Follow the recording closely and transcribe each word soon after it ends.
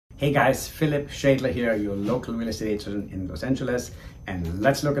Hey guys, Philip Schadler here, your local real estate agent in Los Angeles, and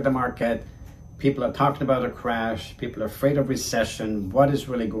let's look at the market. People are talking about a crash, people are afraid of recession. What is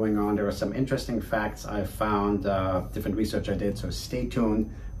really going on? There are some interesting facts I found, different research I did, so stay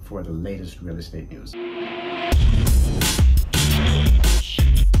tuned for the latest real estate news.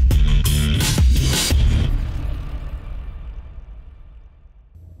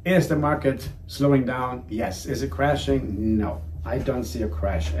 Is the market slowing down? Yes. Is it crashing? No. I don't see a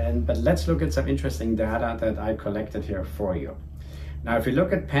crash, but let's look at some interesting data that I collected here for you. Now, if you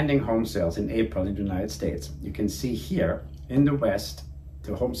look at pending home sales in April in the United States, you can see here in the West,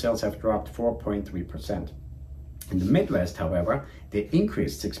 the home sales have dropped 4.3%. In the Midwest, however, they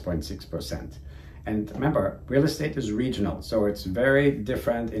increased 6.6%. And remember, real estate is regional, so it's very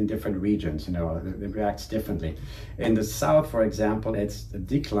different in different regions, it reacts differently. In the South, for example, it's a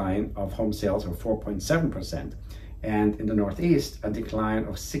decline of home sales of 4.7%. And in the Northeast, a decline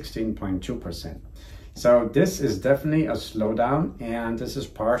of 16.2%. So this is definitely a slowdown, and this is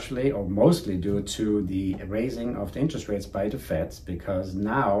partially or mostly due to the raising of the interest rates by the Feds, because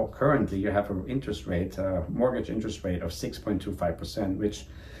now currently you have an interest rate, mortgage interest rate of 6.25%, which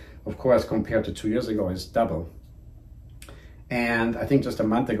of course compared to 2 years ago is double. And I think just a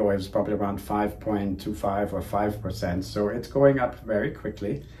month ago it was probably around 5.25 or 5%. So it's going up very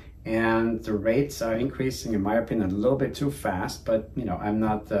quickly. And the rates are increasing, in my opinion, a little bit too fast. But I'm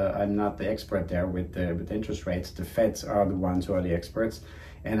not the expert there with the interest rates. The Feds are the ones who are the experts,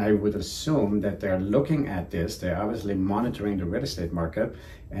 and I would assume that they're looking at this. They're obviously monitoring the real estate market,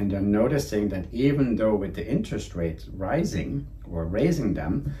 and they're noticing that even though with the interest rates rising or raising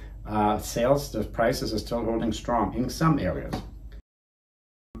them, the prices are still holding strong in some areas.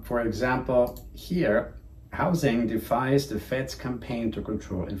 For example, here, housing defies the Fed's campaign to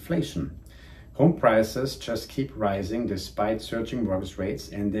control inflation. Home prices just keep rising despite surging mortgage rates,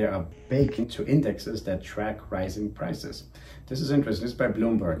 and they are baked into indexes that track rising prices. This is interesting. This is by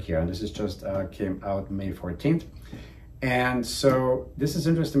Bloomberg here, and this is just came out May 14th. And so this is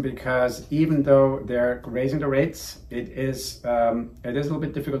interesting because even though they're raising the rates, it is a little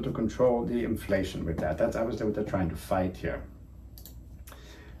bit difficult to control the inflation with that. That's obviously what they're trying to fight here.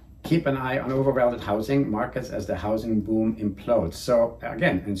 Keep an eye on overvalued housing markets as the housing boom implodes. So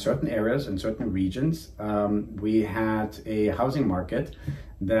again, in certain areas, in certain regions, we had a housing market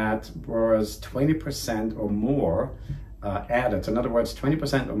that was 20% or more added. So in other words,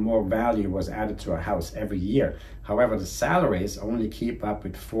 20% or more value was added to a house every year. However, the salaries only keep up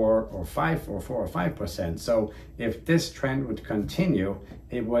with 4 or 5%. So if this trend would continue,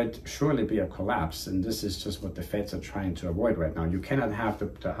 it would surely be a collapse. And this is just what the Feds are trying to avoid right now. You cannot have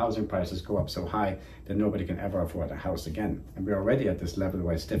the housing prices go up so high that nobody can ever afford a house again. And we're already at this level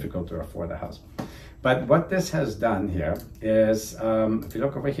where it's difficult to afford a house. But what this has done here is, if you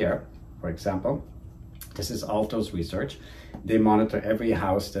look over here, for example, this is Alto's research. They monitor every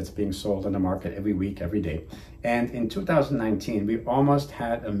house that's being sold on the market every week, every day. And in 2019, we almost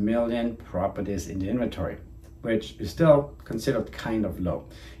had 1 million properties in the inventory, which is still considered kind of low.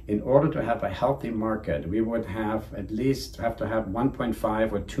 In order to have a healthy market, we would have at least have to have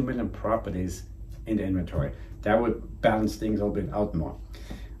 1.5 or 2 million properties in the inventory. That would balance things a little bit out more.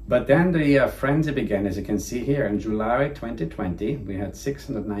 But then the frenzy began, as you can see here, in July 2020, we had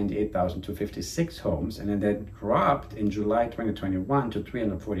 698,256 homes, and then that dropped in July 2021 to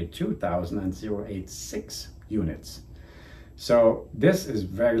 342,086 units. So this is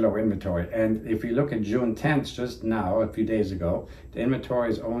very low inventory. And if you look at June 10th, just now, a few days ago, the inventory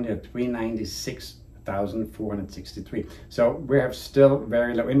is only at 396,463. So we have still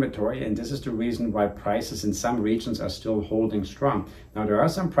very low inventory, and this is the reason why prices in some regions are still holding strong. Now, there are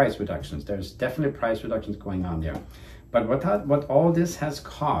some price reductions. There's definitely price reductions going on there. But what all this has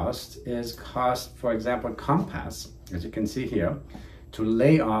cost, for example, Compass, as you can see here, to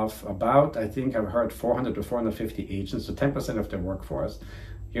lay off about, I think I've heard 400 to 450 agents, so 10% of their workforce.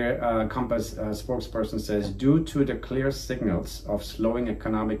 Here, Compass spokesperson says, due to the clear signals of slowing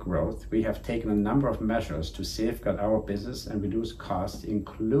economic growth, we have taken a number of measures to safeguard our business and reduce costs,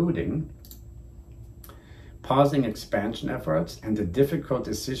 including pausing expansion efforts and the difficult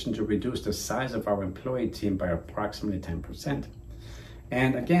decision to reduce the size of our employee team by approximately 10%.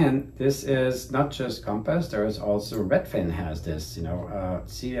 And again, this is not just Compass, there is also Redfin has this.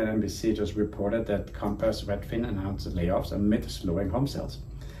 CNBC just reported that Compass, Redfin announced layoffs amid slowing home sales.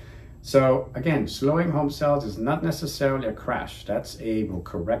 So again, slowing home sales is not necessarily a crash. That's a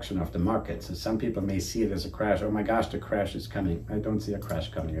correction of the market. So some people may see it as a crash. Oh my gosh, the crash is coming. I don't see a crash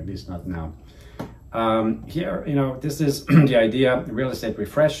coming, at least not now. Here, this is the idea, real estate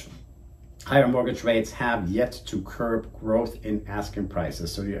refresh. higher mortgage rates have yet to curb growth in asking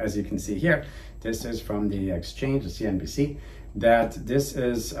prices. So as you can see here, this is from the exchange, the CNBC, that this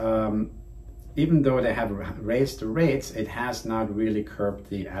is, even though they have raised the rates, it has not really curbed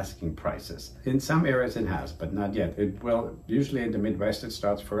the asking prices. In some areas it has, but not yet. It will, usually in the Midwest it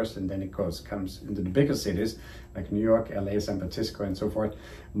starts first and then it comes into the bigger cities like New York, LA, San Francisco and so forth.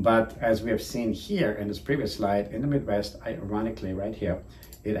 But as we have seen here in this previous slide, in the Midwest, ironically right here,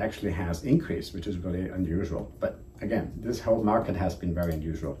 it actually has increased, which is really unusual. But again, this whole market has been very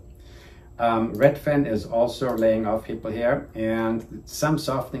unusual. Redfin is also laying off people here, and some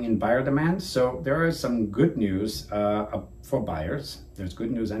softening in buyer demand. So there is some good news for buyers. There's good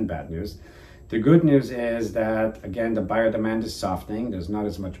news and bad news. The good news is that, again, the buyer demand is softening. There's not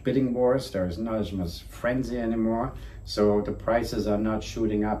as much bidding wars. There's not as much frenzy anymore. So the prices are not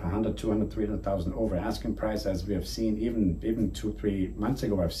shooting up 100, 200, 300,000 over asking price, as we have seen even 2-3 months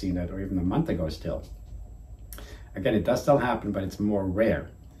ago. I've seen it, or even a month ago still. Again, it does still happen, but it's more rare.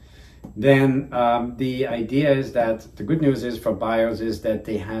 Then the idea is that the good news is for buyers is that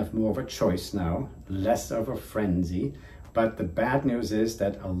they have more of a choice now, less of a frenzy. But the bad news is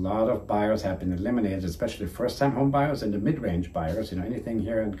that a lot of buyers have been eliminated, especially first-time home buyers and the mid-range buyers. You know, anything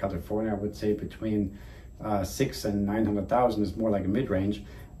here in California, I would say between 600,000 and 900,000 is more like a mid-range.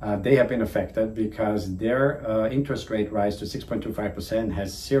 They have been affected because their interest rate rise to 6.25%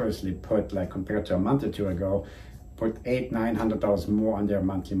 has seriously put, like compared to a month or two ago, put $800,000-900,000 more on their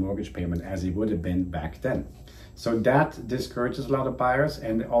monthly mortgage payment as it would have been back then. So that discourages a lot of buyers,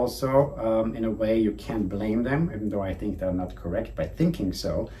 and also in a way you can't blame them, even though I think they're not correct by thinking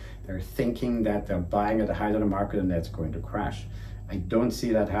so. They're thinking that they're buying at the height of the market and that's going to crash. I don't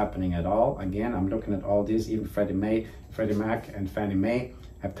see that happening at all. Again, I'm looking at all these, even Freddie Mac and Fannie Mae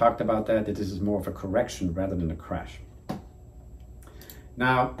have talked about that this is more of a correction rather than a crash.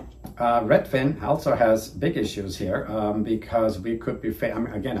 Now, Redfin also has big issues here because we could be,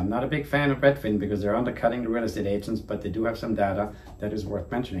 again, I'm not a big fan of Redfin because they're undercutting the real estate agents, but they do have some data that is worth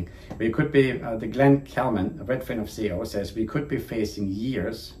mentioning. We could be, the Glenn Kelman, Redfin of CEO, says we could be facing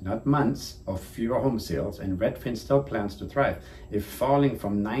years, not months, of fewer home sales, and Redfin still plans to thrive. If falling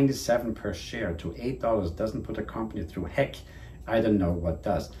from 97 per share to $8 doesn't put a company through heck, I don't know what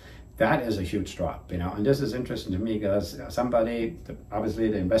does. That is a huge drop, you know, and this is interesting to me because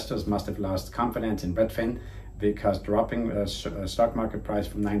obviously the investors must have lost confidence in Redfin, because dropping a stock market price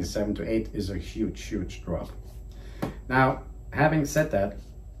from 97 to 8 is a huge drop. Now, having said that,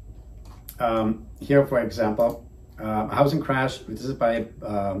 here, for example, a housing crash, this is by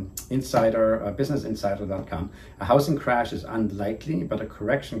businessinsider.com. A housing crash is unlikely, but a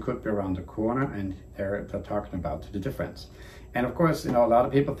correction could be around the corner, and they're talking about the difference. And of course, you know, a lot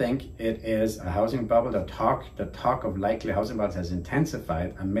of people think it is a housing bubble. The talk of likely housing bubbles has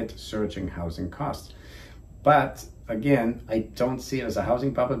intensified amid surging housing costs. But again, I don't see it as a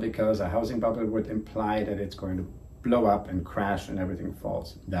housing bubble, because a housing bubble would imply that it's going to blow up and crash and everything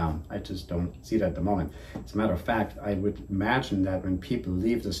falls down. I just don't see that at the moment. As a matter of fact, I would imagine that when people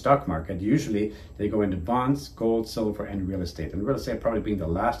leave the stock market, usually they go into bonds, gold, silver, and real estate. And real estate probably being the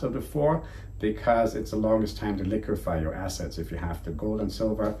last of the four, because it's the longest time to liquefy your assets if you have to. Gold and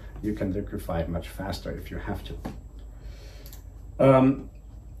silver, you can liquefy it much faster if you have to.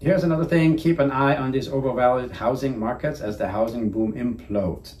 Here's another thing, keep an eye on these overvalued housing markets as the housing boom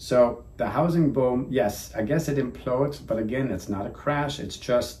implodes. So the housing boom, yes, I guess it implodes, but again, it's not a crash. It's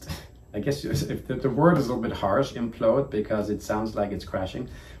just, I guess if the word is a little bit harsh, implode, because it sounds like it's crashing,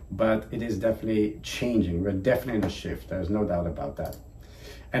 but it is definitely changing. We're definitely in a shift. There's no doubt about that.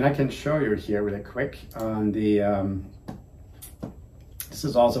 And I can show you here really quick on the, this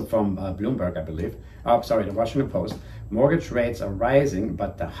is also from Bloomberg, I believe. Oh, sorry, the Washington Post. Mortgage rates are rising,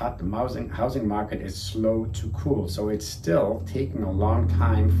 but the housing market is slow to cool. So it's still taking a long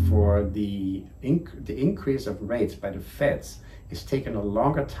time for the increase of rates by the Feds is taking a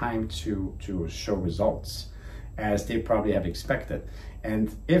longer time to show results, as they probably have expected.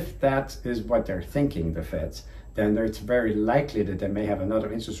 And if that is what they're thinking, the Feds, then it's very likely that they may have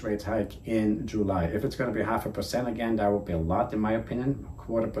another interest rate hike in July. If it's going to be 0.5% again, that would be a lot in my opinion.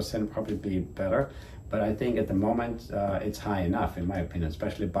 0.25% probably be better. But I think at the moment it's high enough, in my opinion,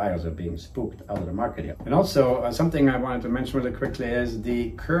 especially buyers are being spooked out of the market here. And also something I wanted to mention really quickly is the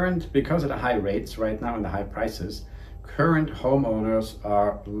current, because of the high rates right now and the high prices, current homeowners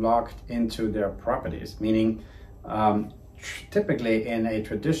are locked into their properties, meaning typically in a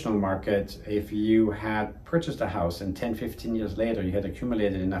traditional market, if you had purchased a house and 10-15 years later you had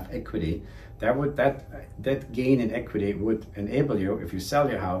accumulated enough equity, that gain in equity would enable you, if you sell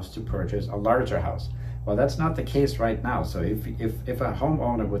your house, to purchase a larger house. Well, that's not the case right now. So if a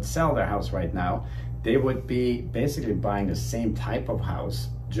homeowner would sell their house right now, they would be basically buying the same type of house,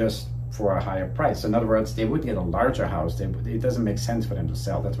 just for a higher price. So in other words, they would get a larger house. It doesn't make sense for them to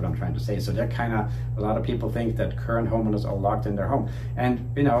sell. That's what I'm trying to say. So they're kind of, a lot of people think that current homeowners are locked in their home.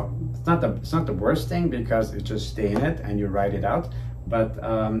 And you know, it's not the worst thing, because it's just stay in it and you ride it out. But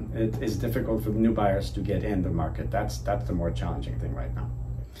it is difficult for new buyers to get in the market. That's the more challenging thing right now.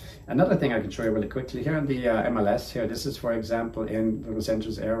 Another thing I can show you really quickly here on the MLS here, this is for example in the Los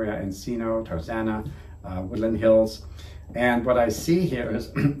Angeles area, Encino, Tarzana, Woodland Hills. And what I see here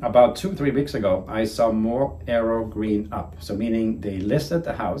is about 2-3 weeks ago, I saw more arrow green up. So meaning they listed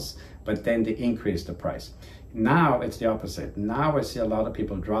the house, but then they increased the price. Now it's the opposite. Now I see a lot of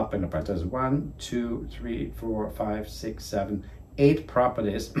people dropping the price. There's 1, 2, 3, 4, 5, 6, 7, 8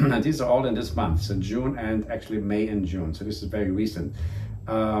 properties. And these are all in this month. So June and actually May and June. So this is very recent.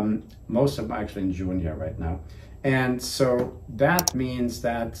 Most of them are actually in June here right now. And so that means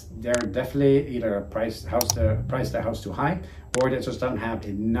that they're definitely either priced their house too high, or they just don't have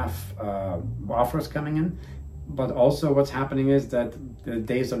enough offers coming in. But also what's happening is that the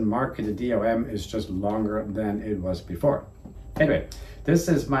days on market, the DOM, is just longer than it was before. Anyway, this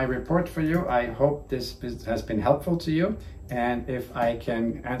is my report for you. I hope this has been helpful to you. And if I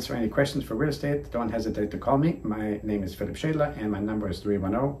can answer any questions for real estate, don't hesitate to call me. My name is Philip Schädler and my number is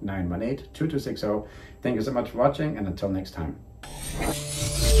 310-918-2260. Thank you so much for watching, and until next time.